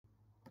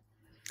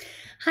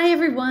Hi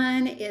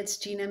everyone, it's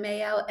Gina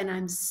Mayo, and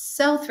I'm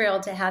so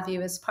thrilled to have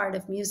you as part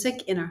of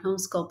Music in our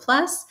Homeschool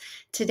Plus.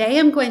 Today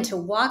I'm going to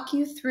walk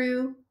you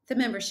through the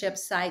membership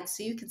site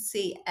so you can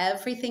see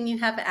everything you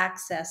have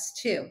access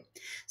to.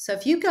 So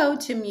if you go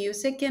to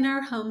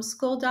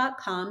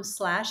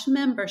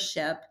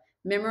musicinourhomeschool.com/membership,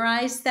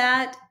 memorize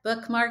that,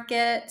 bookmark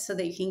it so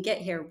that you can get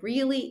here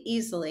really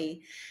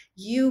easily.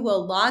 You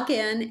will log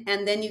in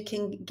and then you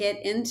can get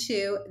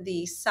into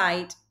the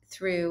site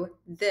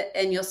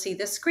and you'll see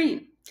the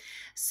screen.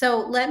 So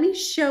let me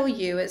show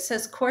you. It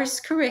says course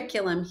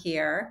curriculum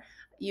here.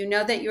 You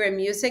know that you're in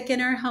Music in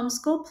Our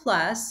Homeschool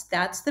Plus.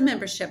 That's the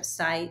membership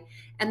site.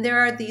 And there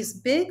are these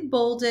big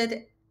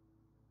bolded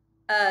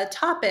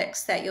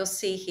topics that you'll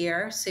see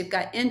here. So you've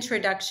got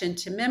introduction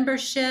to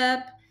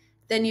membership.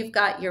 Then you've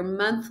got your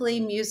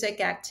monthly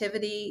music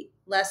activity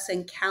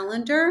lesson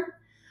calendar,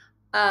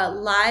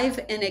 live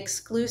and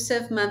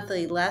exclusive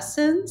monthly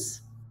lessons.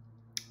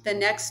 The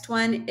next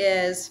one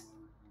is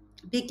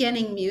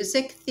beginning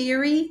music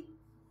theory.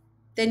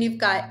 Then you've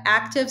got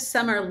active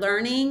summer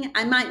learning.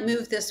 I might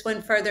move this one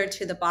further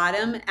to the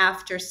bottom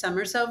after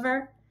summer's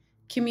over.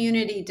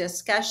 Community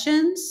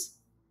discussions,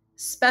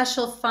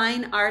 special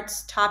fine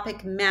arts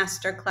topic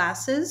master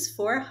classes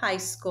for high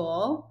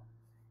school.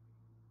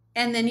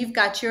 And then you've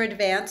got your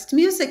advanced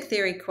music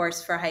theory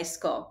course for high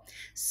school.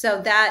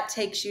 So that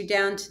takes you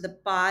down to the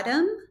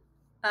bottom.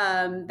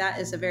 That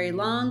is a very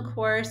long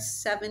course,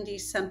 70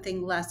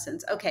 something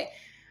lessons. Okay.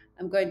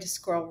 I'm going to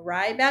scroll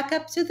right back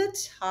up to the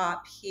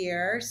top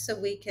here so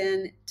we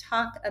can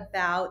talk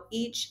about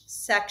each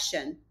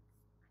section.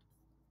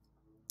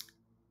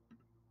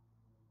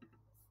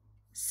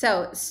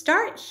 So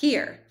start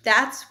here.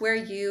 That's where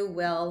you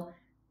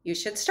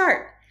should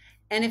start.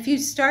 And if you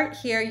start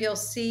here, you'll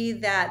see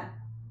that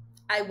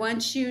I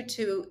want you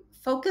to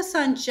focus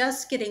on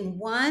just getting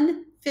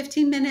one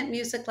 15-minute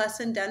music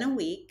lesson done a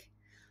week.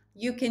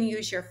 You can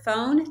use your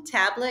phone,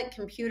 tablet,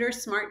 computer,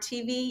 smart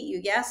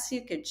TV. Yes,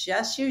 you could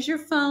just use your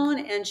phone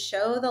and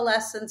show the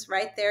lessons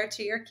right there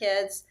to your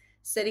kids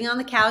sitting on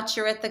the couch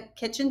or at the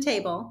kitchen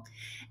table.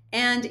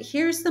 And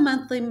here's the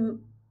monthly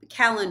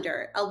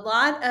calendar. A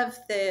lot of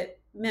the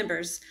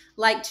members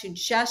like to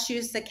just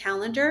use the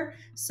calendar,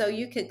 so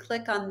you could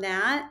click on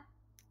that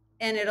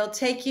and it'll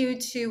take you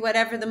to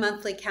whatever the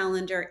monthly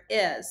calendar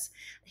is.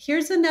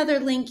 Here's another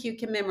link you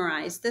can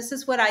memorize. This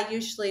is what I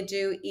usually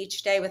do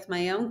each day with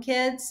my own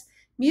kids.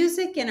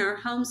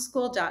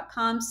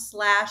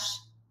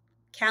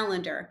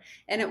 musicinourhomeschool.com/calendar.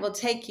 And it will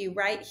take you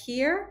right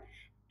here.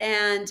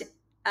 And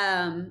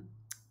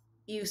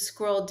you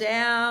scroll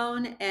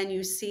down and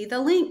you see the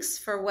links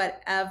for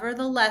whatever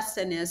the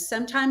lesson is.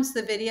 Sometimes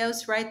the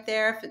video's right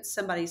there if it's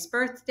somebody's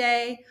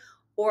birthday,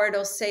 or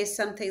it'll say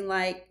something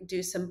like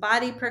do some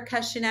body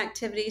percussion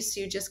activities.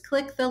 So you just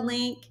click the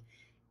link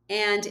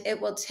and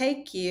it will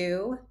take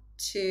you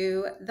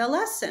to the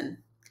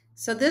lesson.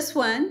 So this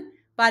one,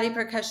 body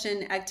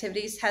percussion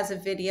activities, has a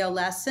video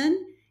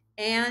lesson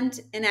and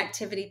an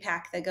activity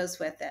pack that goes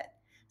with it.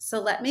 So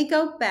let me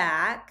go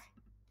back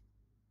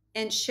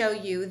and show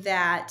you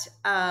that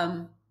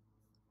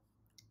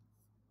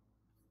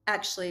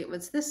actually it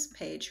was this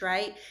page,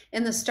 right?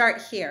 In the start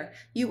here.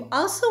 You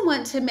also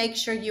want to make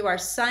sure you are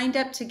signed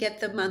up to get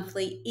the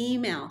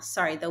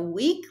the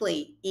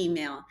weekly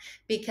email,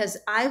 because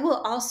I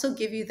will also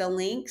give you the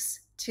links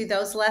to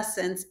those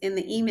lessons in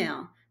the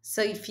email.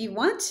 So if you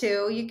want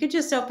to, you could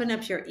just open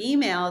up your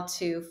email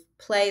to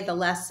play the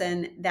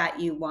lesson that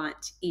you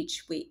want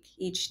each week,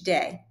 each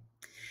day.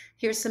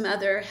 Here's some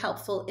other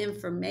helpful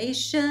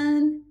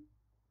information.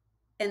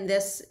 And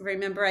this,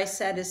 remember I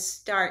said, is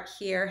start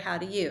here, how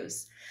to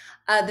use.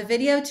 The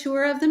video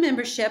tour of the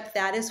membership,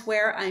 that is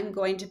where I'm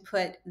going to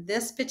put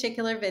this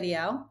particular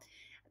video.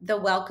 The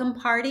welcome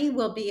party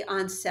will be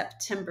on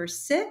September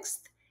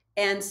 6th.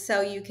 And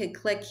so you can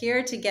click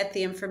here to get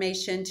the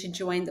information to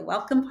join the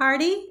welcome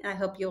party. I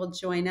hope you will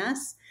join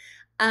us.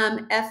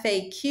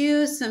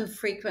 FAQ, some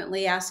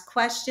frequently asked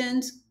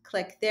questions.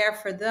 Click there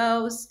for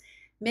those.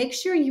 Make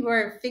sure you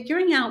are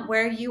figuring out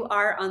where you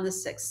are on the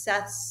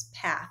success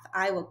path.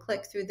 I will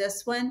click through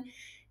this one.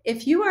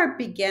 If you are a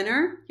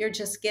beginner, you're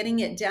just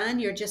getting it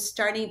done, you're just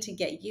starting to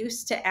get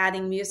used to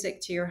adding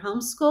music to your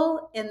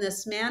homeschool in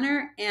this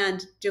manner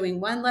and doing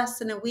one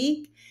lesson a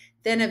week,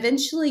 then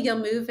eventually you'll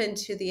move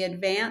into the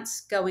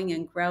advanced going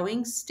and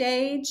growing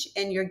stage,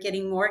 and you're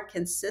getting more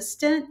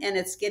consistent and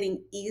it's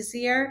getting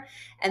easier.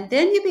 And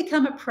then you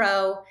become a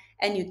pro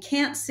and you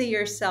can't see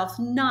yourself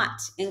not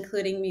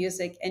including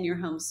music in your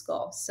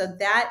homeschool. So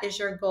that is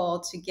your goal,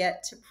 to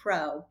get to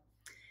pro.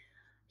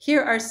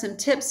 Here are some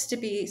tips to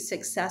be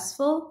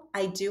successful.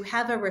 I do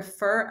have a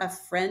refer a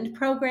friend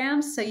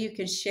program, so you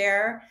can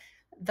share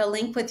the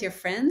link with your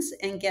friends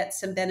and get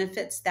some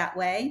benefits that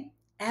way.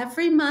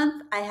 Every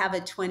month I have a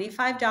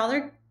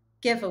 $25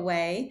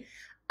 giveaway.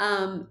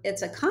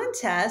 It's a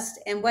contest,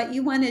 and what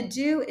you want to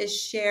do is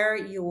share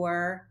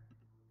your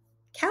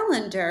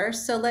calendar.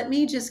 So let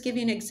me just give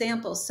you an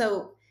example.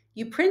 So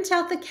you print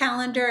out the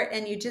calendar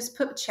and you just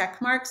put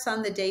check marks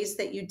on the days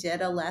that you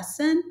did a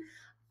lesson.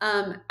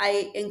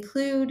 I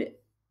include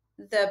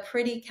the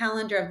pretty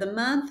calendar of the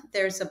month.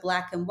 There's a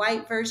black and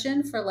white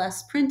version for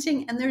less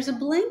printing, and there's a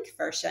blank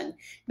version.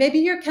 Maybe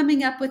you're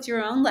coming up with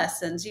your own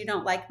lessons. You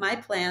don't like my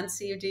plan,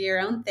 so you do your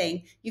own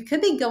thing. You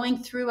could be going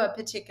through a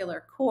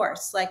particular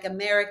course like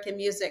American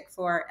music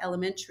for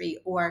elementary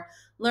or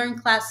learn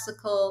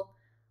classical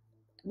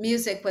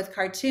music with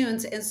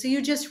cartoons. And so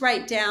you just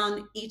write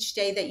down each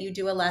day that you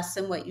do a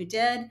lesson what you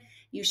did.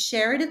 You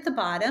share it at the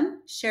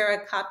bottom, share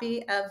a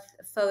copy of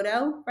a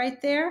photo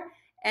right there,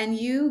 and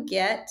you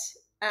get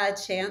a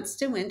chance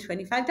to win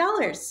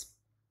 $25.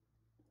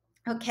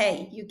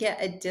 Okay, you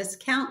get a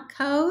discount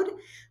code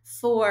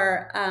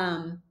for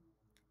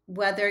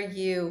whether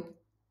you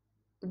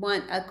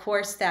want a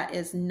course that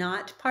is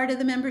not part of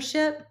the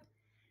membership.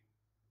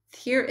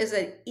 Here is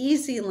an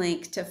easy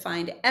link to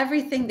find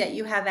everything that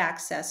you have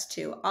access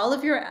to. All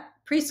of your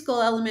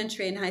preschool,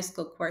 elementary, and high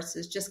school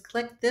courses. Just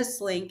click this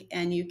link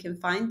and you can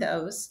find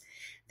those.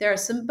 There are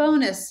some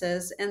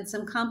bonuses and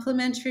some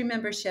complimentary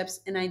memberships,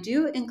 and I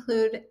do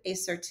include a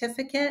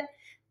certificate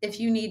if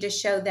you need to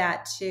show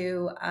that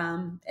to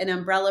an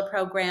umbrella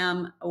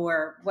program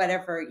or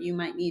whatever you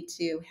might need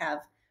to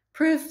have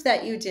proof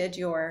that you did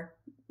your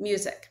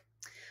music.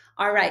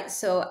 All right,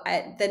 so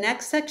the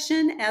next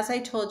section, as I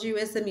told you,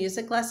 is the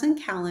music lesson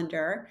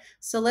calendar.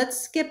 So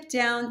let's skip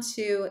down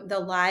to the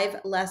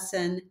live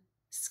lesson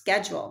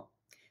schedule.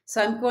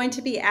 So I'm going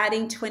to be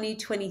adding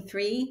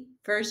 2023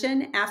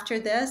 version after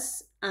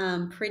this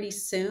pretty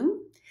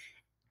soon.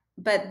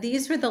 But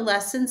these were the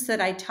lessons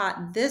that I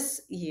taught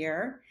this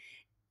year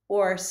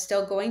or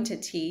still going to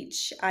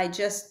teach. I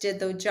just did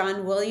the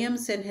John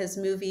Williams and his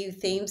movie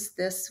themes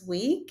this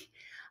week.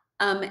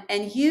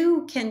 And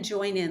you can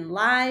join in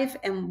live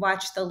and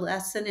watch the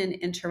lesson and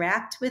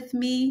interact with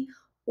me,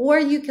 or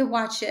you can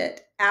watch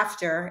it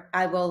after.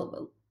 I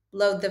will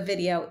load the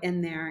video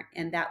in there,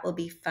 and that will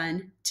be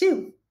fun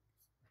too.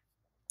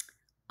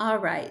 All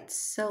right,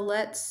 so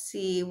let's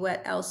see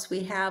what else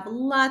we have.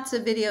 Lots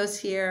of videos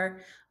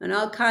here on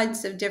all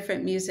kinds of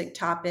different music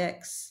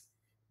topics.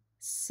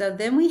 So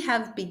then we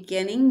have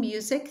Beginning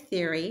Music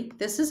Theory.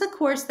 This is a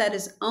course that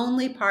is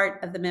only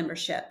part of the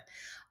membership.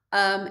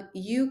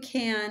 You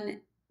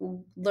can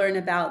learn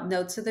about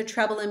notes of the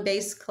treble and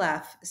bass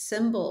clef,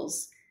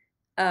 cymbals,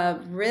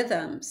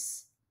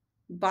 rhythms,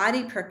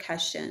 body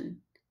percussion,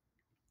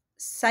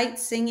 sight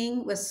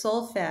singing with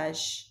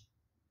solfege,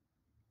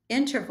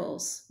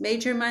 intervals,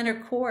 major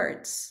minor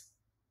chords,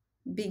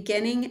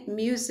 beginning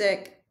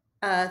music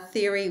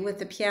theory with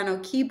the piano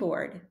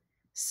keyboard.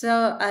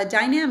 So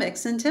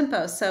dynamics and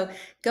tempo. So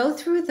go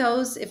through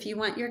those. If you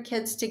want your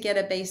kids to get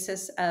a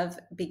basis of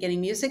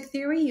beginning music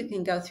theory, you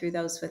can go through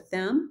those with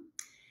them.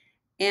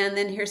 And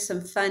then here's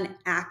some fun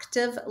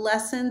active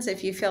lessons.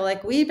 If you feel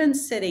like we've been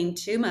sitting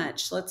too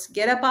much, let's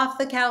get up off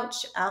the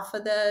couch, off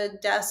of the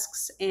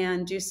desks,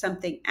 and do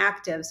something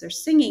active.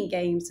 There's singing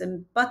games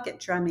and bucket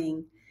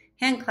drumming,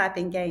 hand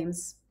clapping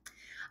games.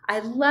 I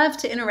love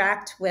to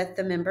interact with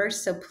the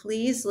members, so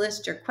please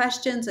list your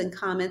questions and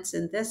comments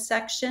in this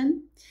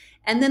section.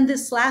 And then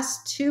this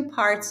last two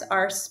parts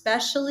are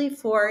specially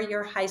for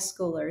your high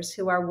schoolers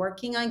who are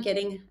working on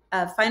getting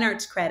fine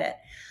arts credit.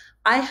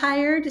 I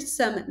hired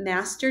some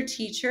master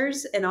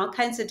teachers in all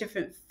kinds of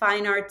different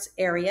fine arts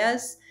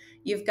areas.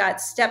 You've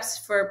got steps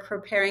for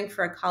preparing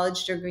for a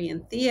college degree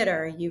in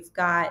theater. You've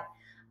got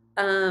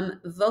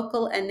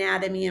vocal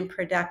anatomy and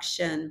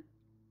production.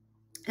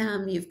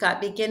 You've got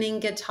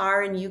beginning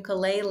guitar and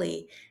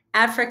ukulele,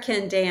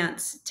 African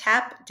dance,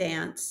 tap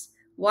dance,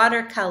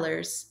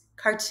 watercolors,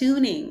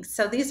 cartooning.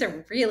 So these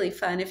are really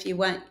fun if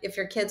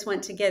your kids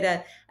want to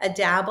get a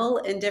dabble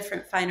in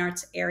different fine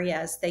arts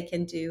areas, they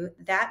can do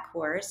that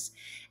course.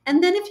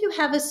 And then if you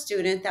have a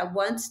student that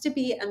wants to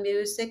be a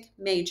music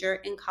major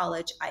in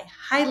college, I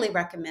highly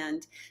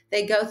recommend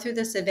they go through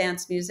this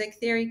advanced music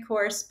theory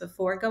course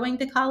before going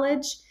to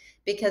college,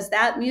 because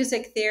that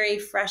music theory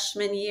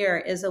freshman year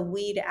is a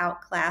weed out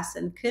class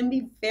and can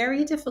be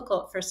very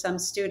difficult for some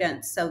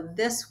students. So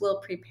this will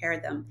prepare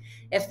them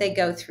if they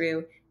go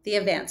through the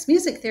advanced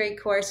music theory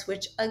course,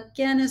 which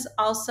again is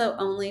also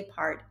only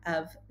part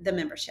of the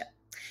membership.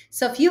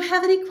 So if you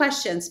have any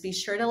questions, be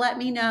sure to let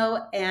me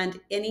know, and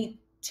any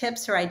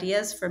tips or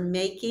ideas for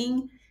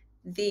making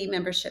the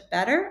membership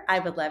better, I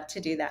would love to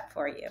do that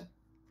for you.